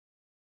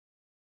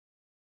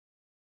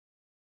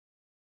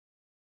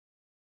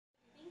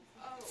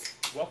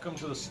Welcome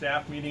to the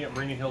staff meeting at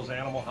Marina Hills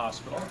Animal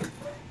Hospital.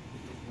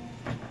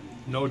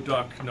 No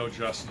duck, no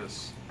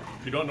justice.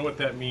 If you don't know what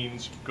that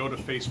means, go to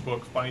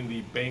Facebook, find the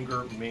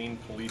Bangor, Maine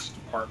Police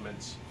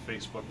Department's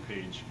Facebook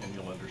page, and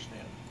you'll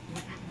understand.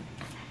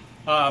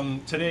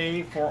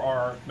 Today, for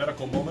our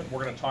medical moment,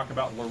 we're going to talk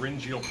about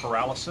laryngeal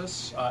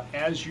paralysis.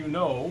 As you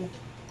know,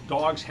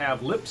 dogs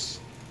have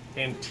lips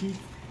and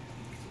teeth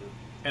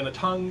and a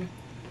tongue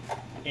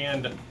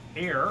and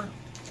air,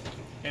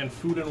 and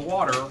food and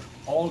water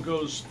all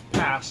goes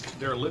past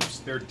their lips,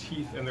 their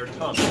teeth, and their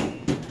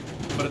tongue.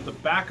 But at the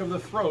back of the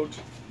throat,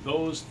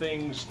 those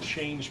things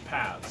change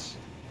paths.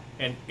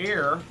 And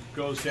air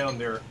goes down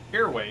their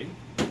airway,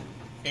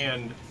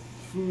 and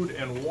food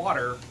and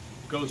water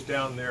goes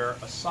down their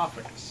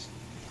esophagus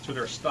to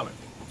their stomach.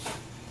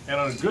 And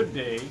on a good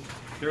day,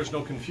 there's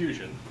no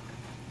confusion,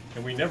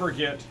 and we never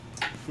get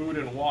food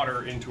and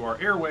water into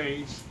our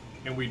airways,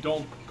 and we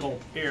don't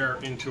gulp air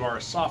into our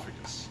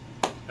esophagus.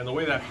 And the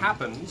way that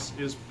happens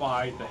is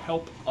by the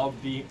help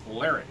of the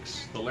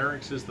larynx. The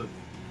larynx is the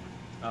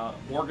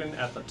organ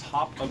at the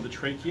top of the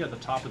trachea, at the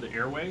top of the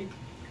airway.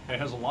 And it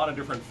has a lot of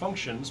different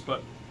functions,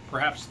 but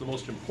perhaps the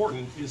most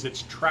important is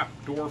its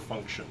trapdoor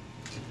function.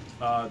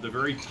 The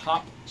very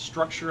top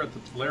structure at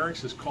the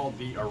larynx is called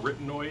the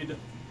arytenoid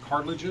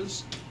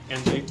cartilages,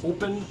 and they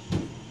open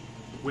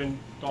when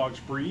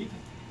dogs breathe,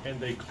 and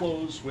they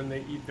close when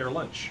they eat their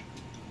lunch.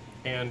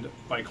 And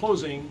by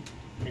closing,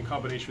 in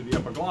combination with the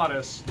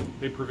epiglottis,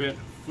 they prevent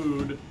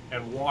food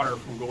and water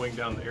from going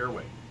down the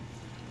airway.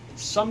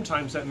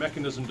 Sometimes that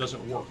mechanism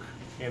doesn't work,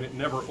 and it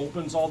never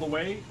opens all the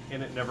way,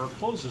 and it never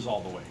closes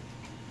all the way.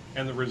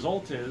 And the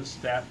result is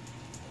that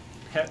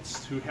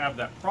pets who have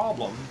that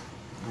problem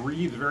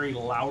breathe very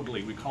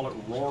loudly. We call it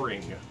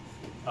roaring.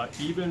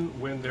 Even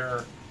when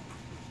they're,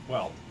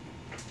 well,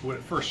 when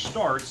it first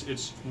starts,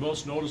 it's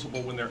most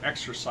noticeable when they're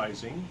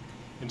exercising.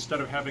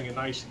 Instead of having a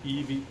nice,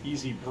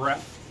 easy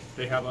breath,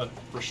 they have a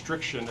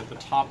restriction at the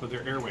top of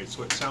their airway,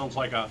 so it sounds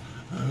like a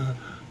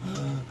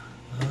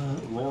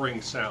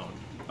roaring sound.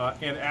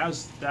 And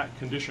as that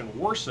condition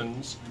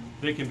worsens,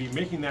 they can be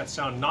making that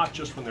sound not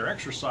just when they're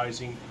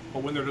exercising,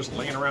 but when they're just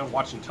laying around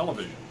watching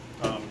television.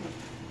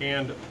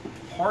 And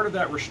part of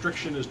that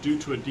restriction is due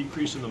to a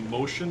decrease in the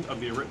motion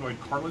of the arytenoid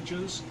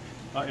cartilages,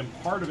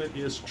 and part of it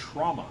is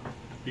trauma,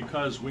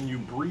 because when you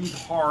breathe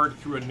hard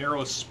through a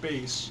narrow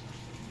space,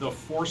 the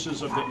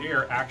forces of the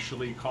air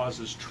actually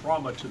causes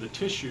trauma to the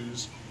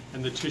tissues,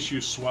 and the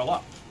tissues swell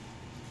up.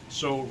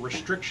 So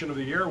restriction of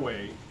the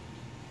airway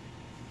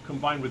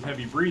combined with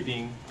heavy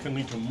breathing can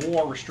lead to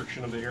more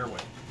restriction of the airway.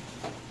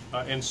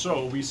 And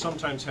so we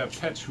sometimes have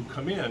pets who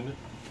come in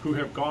who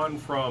have gone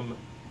from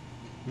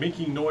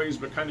making noise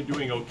but kind of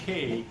doing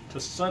okay to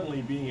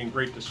suddenly being in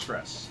great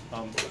distress.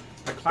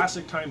 The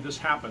classic time this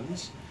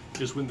happens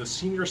is when the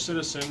senior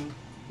citizen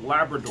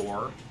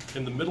Labrador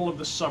in the middle of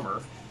the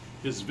summer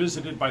is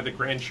visited by the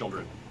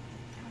grandchildren,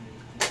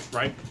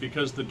 right?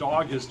 Because the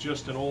dog is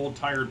just an old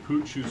tired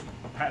pooch who's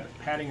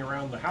padding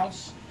around the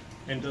house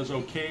and does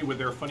okay with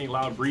their funny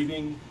loud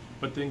breathing,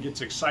 but then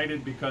gets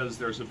excited because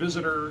there's a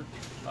visitor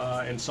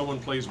and someone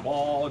plays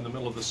ball in the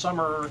middle of the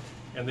summer,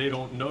 and they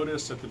don't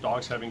notice that the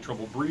dog's having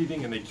trouble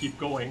breathing, and they keep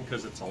going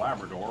because it's a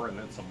Labrador and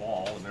it's a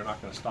ball and they're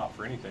not going to stop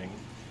for anything.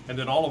 And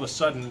then all of a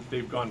sudden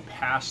they've gone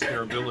past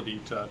their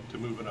ability to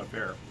move enough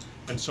air.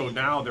 And so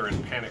now they're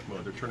in panic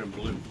mode, they're turning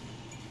blue.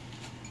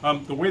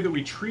 The way that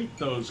we treat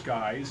those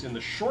guys in the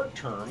short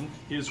term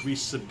is we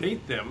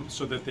sedate them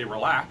so that they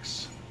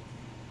relax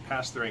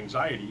past their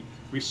anxiety.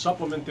 We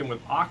supplement them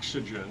with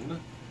oxygen,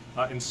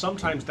 and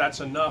sometimes that's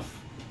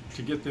enough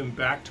to get them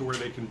back to where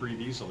they can breathe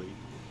easily.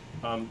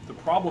 The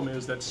problem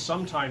is that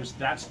sometimes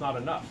that's not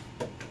enough,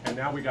 and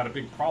now we got a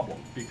big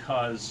problem,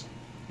 because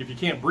if you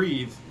can't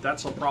breathe,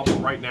 that's a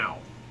problem right now,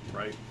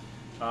 right?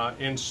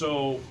 And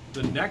so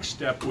the next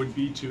step would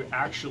be to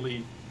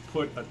actually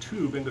put a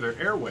tube into their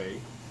airway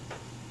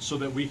so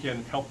that we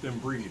can help them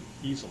breathe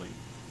easily.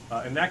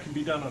 And that can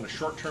be done on a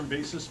short-term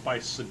basis by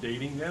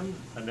sedating them,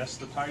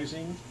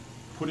 anesthetizing,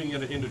 putting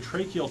it into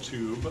tracheal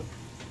tube,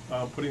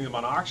 putting them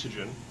on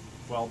oxygen.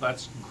 Well,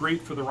 that's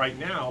great for the right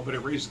now, but it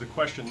raises the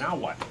question, now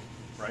what,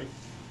 right?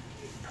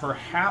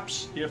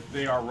 Perhaps if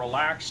they are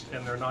relaxed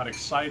and they're not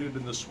excited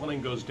and the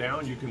swelling goes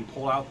down, you can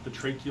pull out the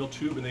tracheal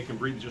tube and they can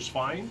breathe just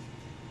fine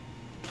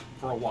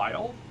for a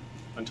while,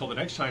 until the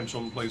next time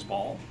someone plays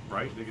ball,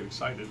 right? They get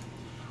excited.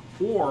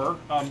 Or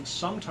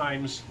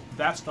sometimes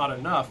that's not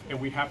enough and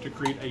we have to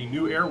create a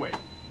new airway.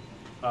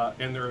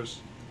 And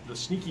there's the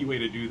sneaky way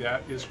to do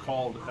that is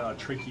called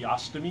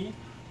tracheostomy,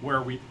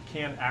 where we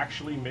can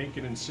actually make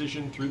an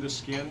incision through the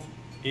skin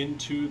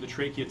into the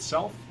trachea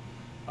itself,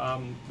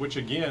 which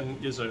again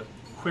is a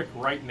quick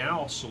right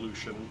now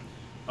solution,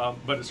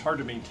 but it's hard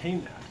to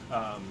maintain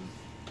that.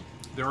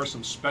 There are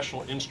some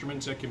special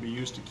instruments that can be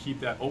used to keep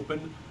that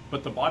open,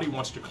 but the body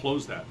wants to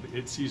close that.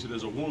 It sees it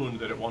as a wound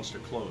that it wants to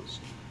close.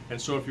 And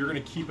so if you're going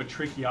to keep a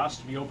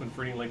tracheostomy open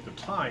for any length of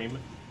time,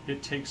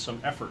 it takes some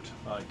effort.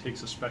 It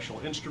takes a special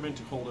instrument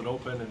to hold it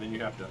open, and then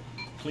you have to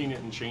clean it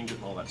and change it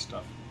and all that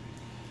stuff.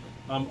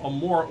 A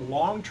more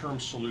long-term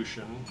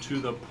solution to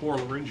the poor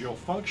laryngeal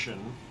function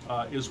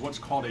is what's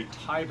called a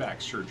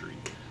tieback surgery.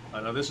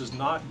 Now this is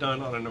not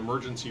done on an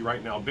emergency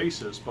right now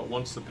basis, but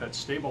once the pet's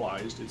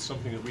stabilized, it's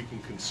something that we can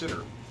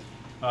consider.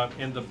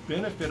 And the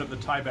benefit of the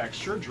tieback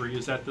surgery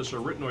is that this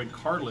arytenoid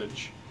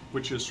cartilage,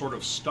 which is sort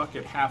of stuck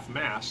at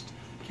half-mast,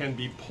 can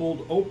be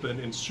pulled open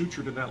and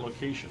sutured in that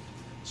location.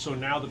 So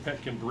now the pet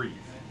can breathe,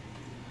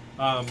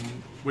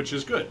 which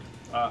is good.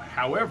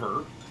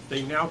 However,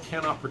 they now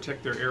cannot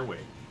protect their airway,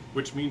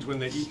 which means when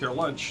they eat their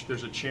lunch,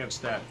 there's a chance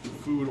that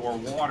food or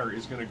water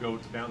is going to go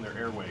down their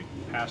airway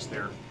past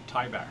their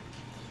tieback.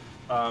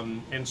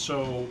 And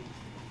so,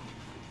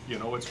 you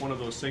know, it's one of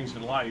those things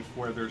in life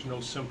where there's no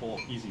simple,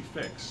 easy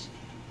fix.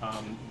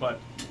 But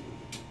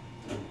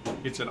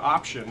it's an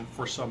option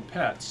for some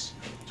pets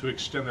to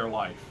extend their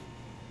life.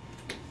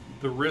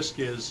 The risk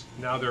is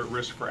now they're at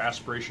risk for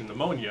aspiration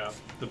pneumonia.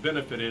 The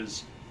benefit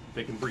is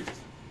they can breathe,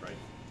 right?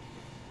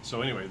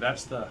 So anyway,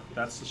 that's the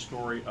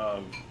story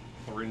of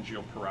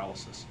laryngeal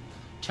paralysis.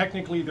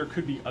 Technically, there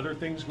could be other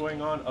things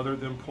going on other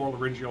than poor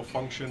laryngeal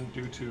function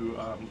due to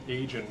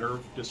age and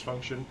nerve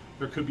dysfunction.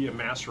 There could be a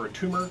mass or a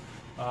tumor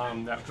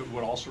that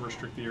would also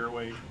restrict the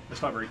airway.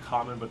 It's not very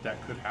common, but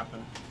that could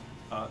happen.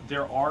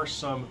 There are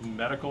some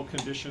medical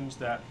conditions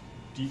that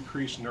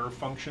decrease nerve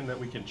function that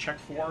we can check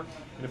for,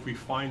 and if we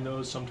find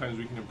those, sometimes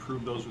we can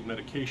improve those with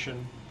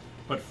medication.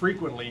 But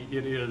frequently,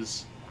 it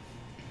is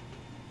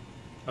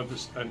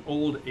an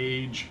old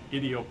age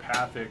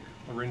idiopathic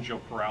laryngeal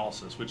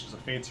paralysis, which is a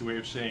fancy way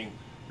of saying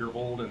you're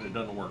old and it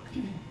doesn't work,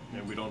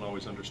 and we don't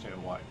always understand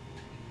why.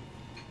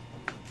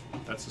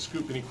 That's the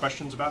scoop. Any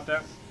questions about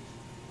that?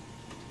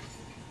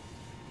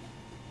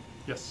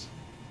 Yes?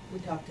 We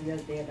talked the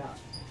other day about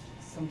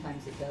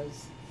sometimes it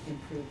does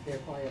improve their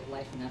quality of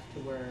life enough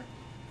to where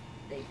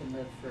they can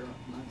live for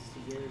months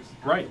to years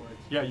afterwards. Right.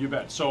 Yeah, you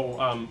bet.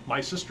 So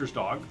my sister's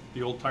dog,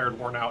 the old tired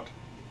worn out,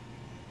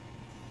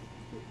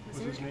 what's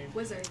his name?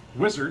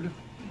 Wizard.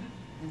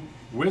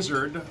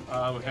 Wizard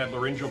had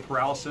laryngeal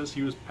paralysis.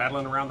 He was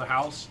paddling around the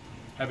house,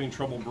 having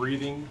trouble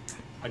breathing.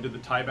 I did the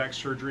tieback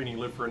surgery, and he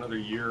lived for another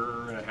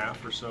year and a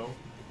half or so.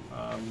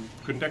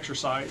 Couldn't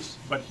exercise,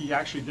 but he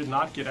actually did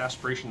not get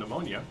aspiration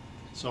pneumonia,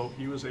 so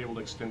he was able to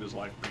extend his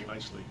life pretty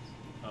nicely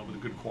with a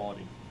good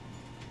quality.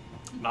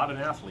 Not an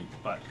athlete,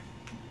 but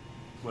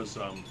was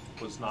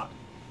not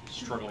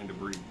struggling to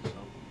breathe. So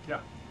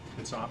yeah,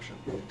 it's an option.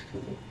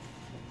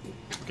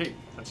 Okay,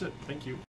 that's it. Thank you.